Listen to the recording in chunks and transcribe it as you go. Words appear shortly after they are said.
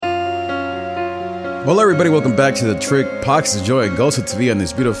Well, everybody, welcome back to the Trig Pockets of Joy. Goes to TV on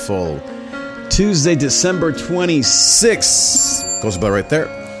this beautiful Tuesday, December 26th. Goes about right there.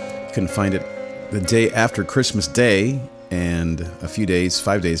 You can find it the day after Christmas Day and a few days,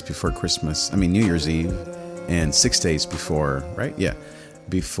 5 days before Christmas. New Year's Eve, and 6 days before, right? Yeah.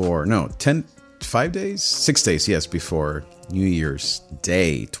 Before, no, 5 days? 6 days, yes, before New Year's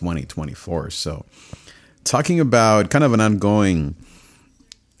Day 2024. So, talking about kind of an ongoing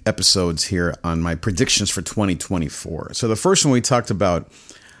episodes here on my predictions for 2024. So the first one, we talked about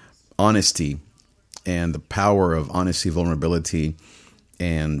honesty and the power of honesty, vulnerability,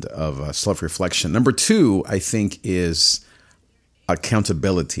 and of self-reflection. Number two, I think, is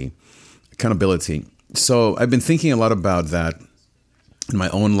accountability. So I've been thinking a lot about that in my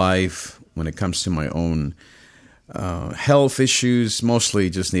own life when it comes to my own health issues,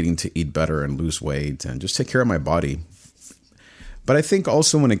 mostly just needing to eat better and lose weight and just take care of my body. But I think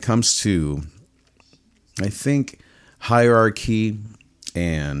also when it comes to, hierarchy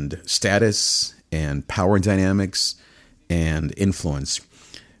and status and power dynamics and influence,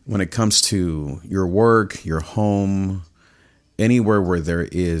 when it comes to your work, your home, anywhere where there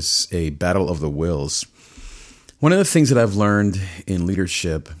is a battle of the wills, one of the things that I've learned in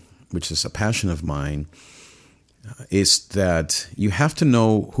leadership, which is a passion of mine, is that you have to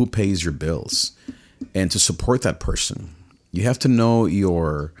know who pays your bills and to support that person. You have to know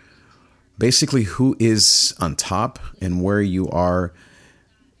basically who is on top and where you are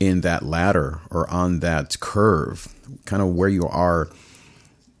in that ladder or on that curve, kind of where you are,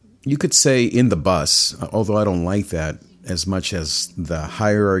 you could say, in the bus, although I don't like that as much as the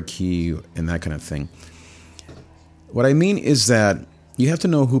hierarchy and that kind of thing. What I mean is that you have to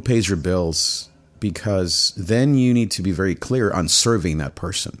know who pays your bills, because then you need to be very clear on serving that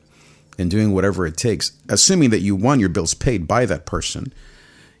person and doing whatever it takes, assuming that you want your bills paid by that person.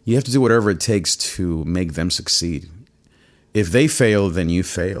 You have to do whatever it takes to make them succeed. If they fail, then you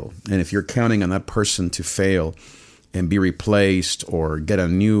fail. And if you're counting on that person to fail and be replaced or get a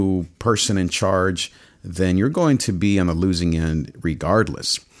new person in charge, then you're going to be on the losing end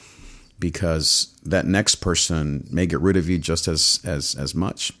regardless, because that next person may get rid of you just as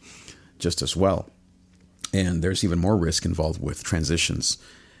much, just as well. And there's even more risk involved with transitions.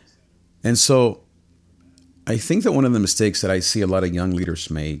 And so I think that one of the mistakes that I see a lot of young leaders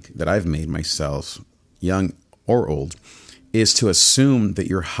make, that I've made myself, young or old, is to assume that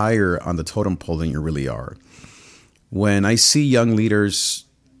you're higher on the totem pole than you really are. When I see young leaders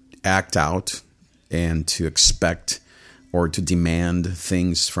act out and to expect or to demand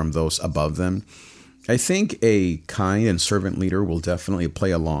things from those above them, I think a kind and servant leader will definitely play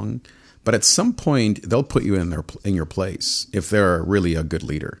along, but at some point they'll put you in your place if they're really a good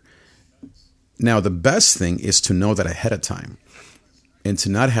leader. Now, the best thing is to know that ahead of time and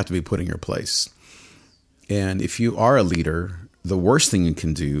to not have to be put in your place. And if you are a leader, the worst thing you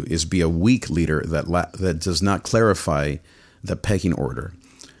can do is be a weak leader that does not clarify the pecking order.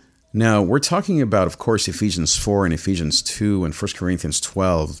 Now, we're talking about, of course, Ephesians 4 and Ephesians 2 and 1 Corinthians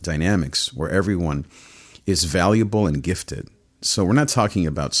 12 dynamics, where everyone is valuable and gifted. So we're not talking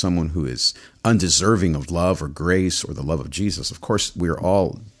about someone who is undeserving of love or grace or the love of Jesus. Of course, we're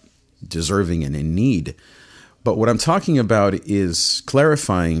all deserving and in need. But what I'm talking about is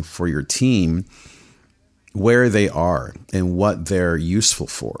clarifying for your team where they are and what they're useful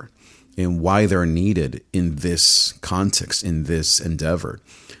for and why they're needed in this context, in this endeavor,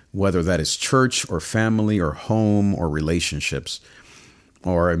 whether that is church or family or home or relationships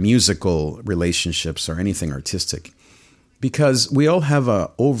or musical relationships or anything artistic. Because we all have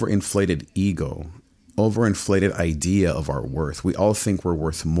a overinflated ego, overinflated idea of our worth. We all think we're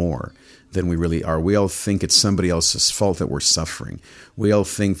worth more than we really are. We all think it's somebody else's fault that we're suffering. We all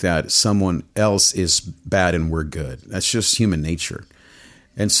think that someone else is bad and we're good. That's just human nature.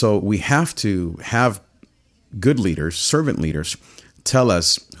 And so we have to have good leaders, servant leaders, tell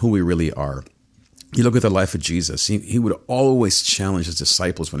us who we really are. You look at the life of Jesus. He would always challenge his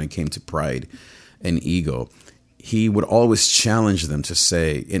disciples when it came to pride and ego. He would always challenge them to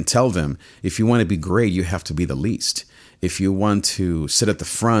say and tell them, if you want to be great, you have to be the least. If you want to sit at the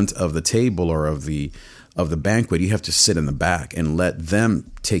front of the table or of the banquet, you have to sit in the back and let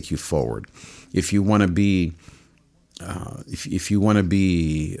them take you forward. If you want to be, if you want to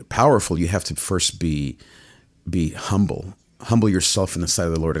be powerful, you have to first be humble. Humble yourself in the sight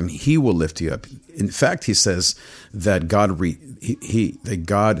of the Lord, and He will lift you up. In fact, He says that God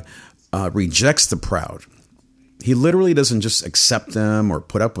rejects the proud. He literally doesn't just accept them or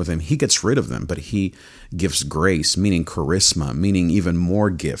put up with them. He gets rid of them, but He gives grace, meaning charisma, meaning even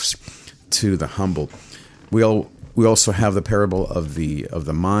more gifts to the humble. We all we also have the parable of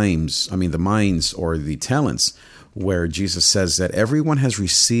the mimes. I mean, the mines or the talents, where Jesus says that everyone has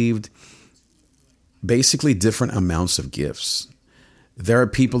received basically different amounts of gifts. There are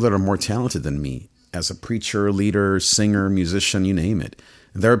people that are more talented than me as a preacher, leader, singer, musician, you name it.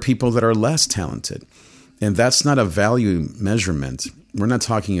 There are people that are less talented. And that's not a value measurement. We're not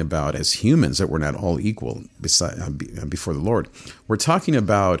talking about as humans that we're not all equal before the Lord. We're talking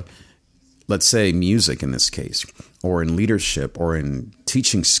about, let's say, music in this case, or in leadership, or in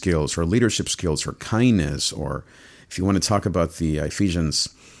teaching skills, or leadership skills, or kindness, or if you want to talk about the Ephesians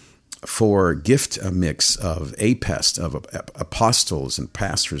 4 gift mix of APEST, of apostles and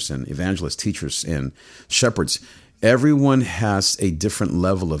pastors and evangelists, teachers and shepherds. Everyone has a different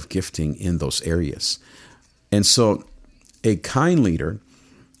level of gifting in those areas. And so a kind leader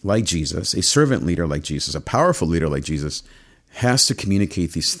like Jesus, a servant leader like Jesus, a powerful leader like Jesus has to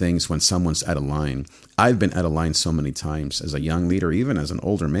communicate these things when someone's out of line. I've been out of line so many times as a young leader, even as an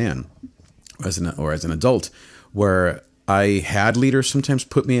older man, or as an adult, where I had leaders sometimes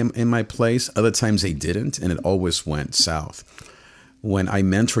put me in my place. Other times they didn't, and it always went south. When I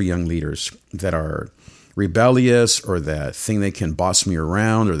mentor young leaders that are rebellious, or that think they can boss me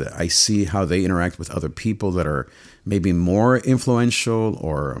around, or that I see how they interact with other people that are maybe more influential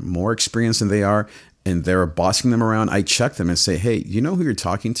or more experienced than they are, and they're bossing them around, I check them and say, hey, you know who you're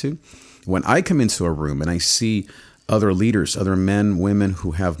talking to? When I come into a room and I see other leaders, other men, women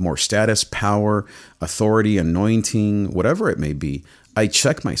who have more status, power, authority, anointing, whatever it may be, I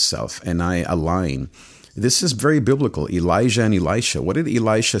check myself and I align. This is very biblical. Elijah and Elisha. What did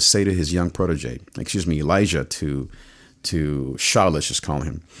Elisha say to his young protege? Elijah to Shaul, let's just call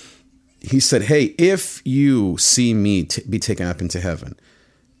him. He said, hey, if you see me be taken up into heaven,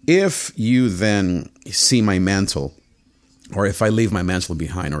 if you then see my mantle, or if I leave my mantle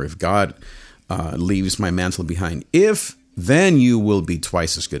behind, or if God leaves my mantle behind, if then you will be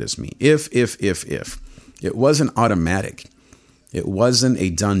twice as good as me. If. It wasn't automatic. It wasn't a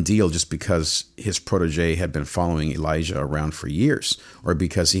done deal just because his protege had been following Elijah around for years, or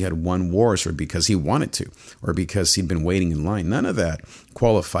because he had won wars, or because he wanted to, or because he'd been waiting in line. None of that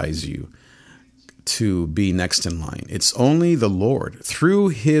qualifies you to be next in line. It's only the Lord, through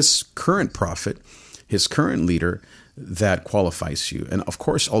his current prophet, his current leader, that qualifies you. And of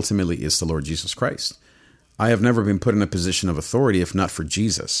course, ultimately, it's the Lord Jesus Christ. I have never been put in a position of authority if not for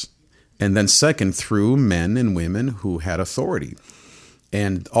Jesus. And then second, through men and women who had authority.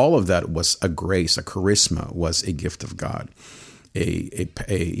 And all of that was a grace, a charisma, was a gift of God, a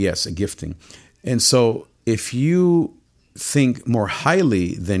gifting. And so if you think more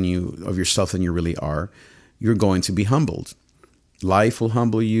highly of yourself than you really are, you're going to be humbled. Life will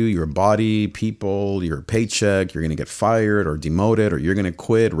humble you, your body, people, your paycheck. You're going to get fired or demoted, or you're going to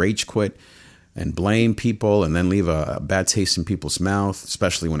quit, rage quit, and blame people, and then leave a bad taste in people's mouth,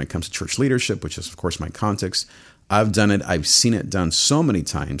 especially when it comes to church leadership, which is, of course, my context. I've done it. I've seen it done so many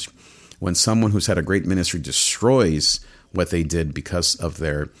times when someone who's had a great ministry destroys what they did because of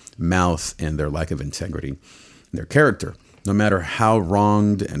their mouth and their lack of integrity, their character, no matter how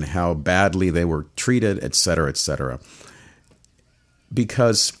wronged and how badly they were treated, et cetera, et cetera.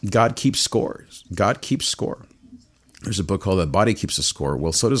 Because God keeps scores. God keeps score. There's a book called The Body Keeps a Score.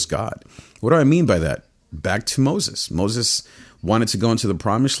 Well, so does God. What do I mean by that? Back to Moses. Moses wanted to go into the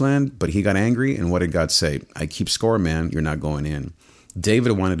promised land, but he got angry. And what did God say? I keep score, man. You're not going in.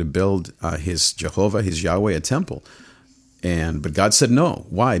 David wanted to build his Jehovah, his Yahweh, a temple. But God said no.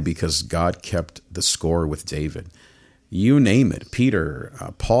 Why? Because God kept the score with David. You name it. Peter,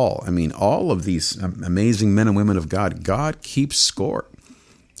 Paul. I mean, all of these amazing men and women of God. God keeps score.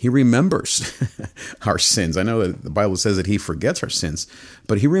 He remembers our sins. I know that the Bible says that he forgets our sins,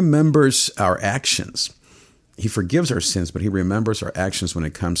 but he remembers our actions. He forgives our sins, but he remembers our actions when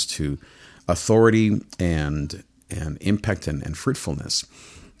it comes to authority and impact and fruitfulness.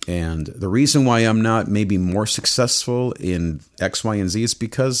 And the reason why I'm not maybe more successful in X, Y, and Z is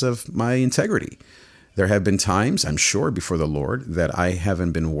because of my integrity. There have been times, I'm sure, before the Lord that I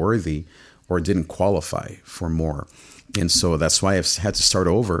haven't been worthy or didn't qualify for more. And so that's why I've had to start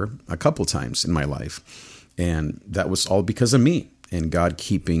over a couple times in my life. And that was all because of me and God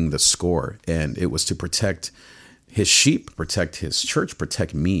keeping the score. And it was to protect his sheep, protect his church,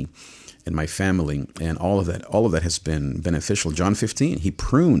 protect me and my family. And all of that has been beneficial. John 15, he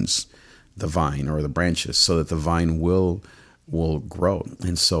prunes the vine or the branches so that the vine will grow.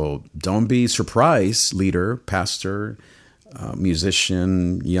 And so don't be surprised, leader, pastor,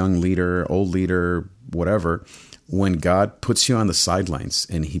 musician, young leader, old leader, whatever, when God puts you on the sidelines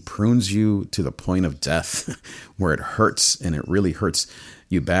and he prunes you to the point of death where it hurts, and it really hurts.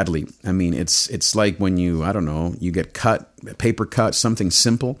 you badly. I mean, it's like when you, I don't know, you get cut, paper cut, something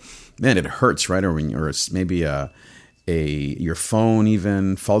simple, man, it hurts, right? Or it's maybe your phone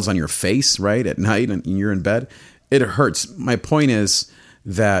even falls on your face, right, at night, and you're in bed. It hurts. My point is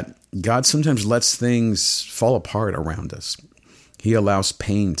that God sometimes lets things fall apart around us. He allows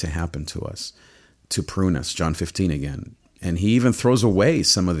pain to happen to us, to prune us, John 15 again. And he even throws away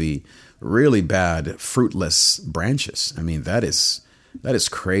some of the really bad, fruitless branches. I mean, that is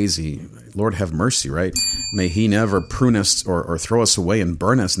crazy. Lord have mercy, right? May he never prune us or throw us away and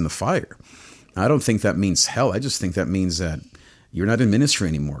burn us in the fire. I don't think that means hell. I just think that means that you're not in ministry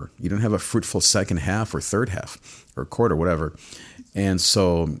anymore. You don't have a fruitful second half or third half or quarter, whatever. And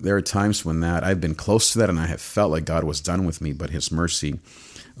so there are times when I've been close to that and I have felt like God was done with me, but his mercy,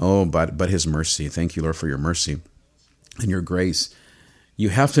 but his mercy. Thank you, Lord, for your mercy and your grace. You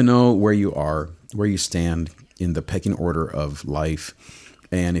have to know where you are, where you stand in the pecking order of life.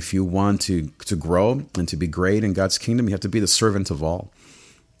 And if you want to grow and to be great in God's kingdom, you have to be the servant of all.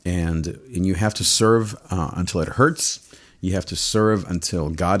 And you have to serve until it hurts. You have to serve until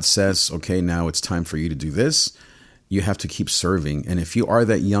God says, okay, now it's time for you to do this. You have to keep serving. And if you are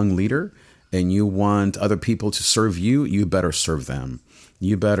that young leader and you want other people to serve you, you better serve them.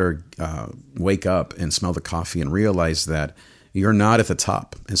 You better wake up and smell the coffee and realize that you're not at the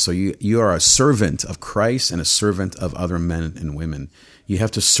top. And so you are a servant of Christ and a servant of other men and women. You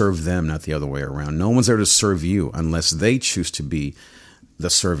have to serve them, not the other way around. No one's there to serve you unless they choose to be the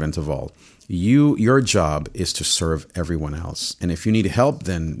servant of all. Your job is to serve everyone else. And if you need help,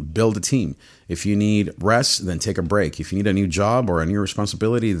 then build a team. If you need rest, then take a break. If you need a new job or a new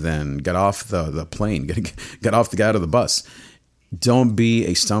responsibility, then get off the plane, get out of the bus. Don't be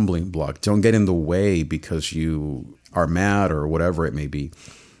a stumbling block. Don't get in the way because you are mad or whatever it may be.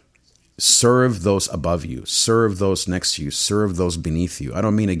 Serve those above you. Serve those next to you. Serve those beneath you. I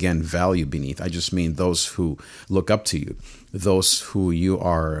don't mean, again, value beneath. I just mean those who look up to you, those who you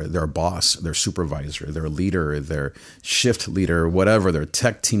are their boss, their supervisor, their leader, their shift leader, whatever, their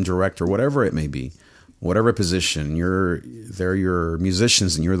tech team director, whatever it may be, whatever position. They're your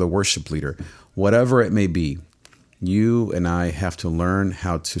musicians and you're the worship leader. Whatever it may be, you and I have to learn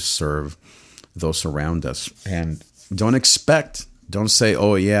how to serve those around us. And don't say,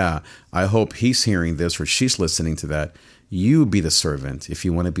 oh yeah, I hope he's hearing this or she's listening to that. You be the servant if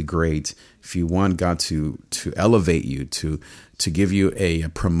you want to be great, if you want God to elevate you, to give you a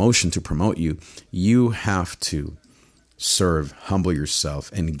promotion, to promote you. You have to serve, humble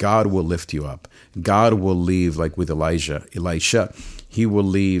yourself, and God will lift you up. God will leave, like with Elisha, he will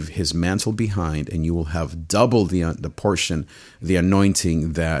leave his mantle behind, and you will have double the portion, the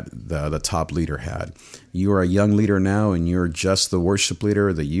anointing that the top leader had. You are a young leader now, and you're just the worship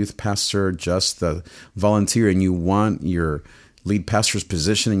leader, the youth pastor, just the volunteer, and you want your lead pastor's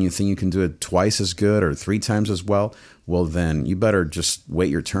position, and you think you can do it twice as good or 3 times as well. Well, then you better just wait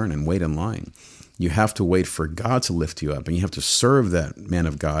your turn and wait in line. You have to wait for God to lift you up, and you have to serve that man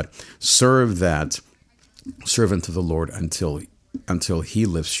of God, serve that servant of the Lord until he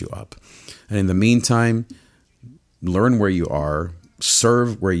lifts you up. And in the meantime, learn where you are,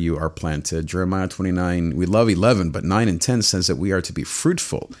 serve where you are planted. Jeremiah 29, we love 11, but 9 and 10 says that we are to be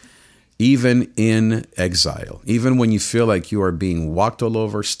fruitful, even in exile. Even when you feel like you are being walked all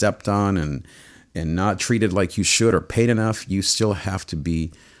over, stepped on, and not treated like you should or paid enough, you still have to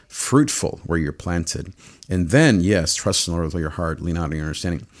be fruitful where you're planted. And then, yes, trust in the Lord with all your heart, lean out on your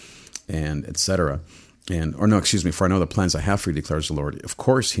understanding, and etc. For I know the plans I have for you, declares the Lord. Of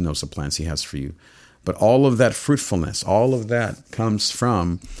course, he knows the plans he has for you. But all of that fruitfulness, all of that comes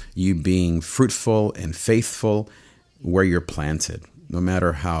from you being fruitful and faithful where you're planted. No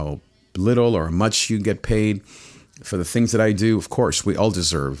matter how little or much you get paid for the things that I do, of course, we all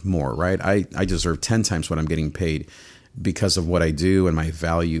deserve more, right? I deserve 10 times what I'm getting paid because of what I do and my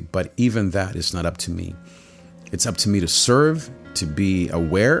value. But even that is not up to me. It's up to me to serve, to be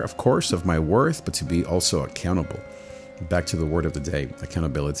aware, of course, of my worth, but to be also accountable. Back to the word of the day,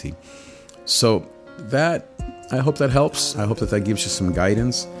 accountability. So I hope that helps. I hope that gives you some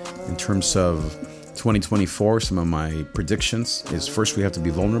guidance in terms of 2024. Some of my predictions is, first, we have to be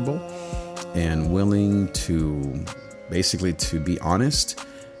vulnerable and willing to basically to be honest,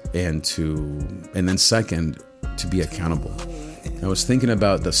 and then second, to be accountable. I was thinking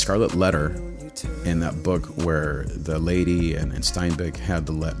about the Scarlet Letter in that book where the lady and Steinbeck had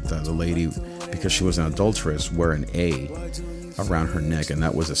the lady, because she was an adulteress, wear an A around her neck, and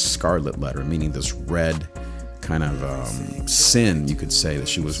that was a scarlet letter, meaning this red kind of sin, you could say, that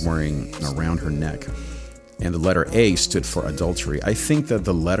she was wearing around her neck. And the letter A stood for adultery. I think that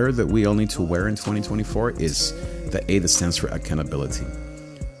the letter that we all need to wear in 2024 is the A that stands for accountability.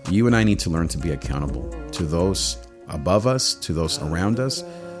 You and I need to learn to be accountable to those above us, to those around us,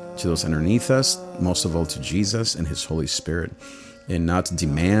 to those underneath us, most of all to Jesus and his Holy Spirit. And not to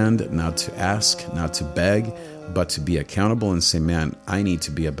demand, not to ask, not to beg, but to be accountable and say, man, I need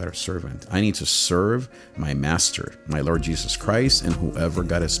to be a better servant. I need to serve my master, my Lord Jesus Christ, and whoever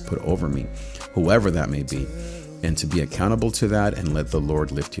God has put over me, whoever that may be. And to be accountable to that and let the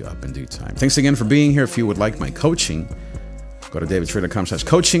Lord lift you up in due time. Thanks again for being here. If you would like my coaching, go to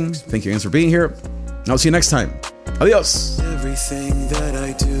davidTrig.com/coaching. Thank you again for being here. I'll see you next time. Adios. Everything that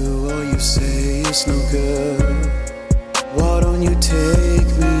I do, all you say is no good. Why don't you take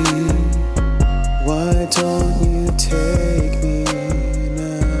me? Why don't you take me?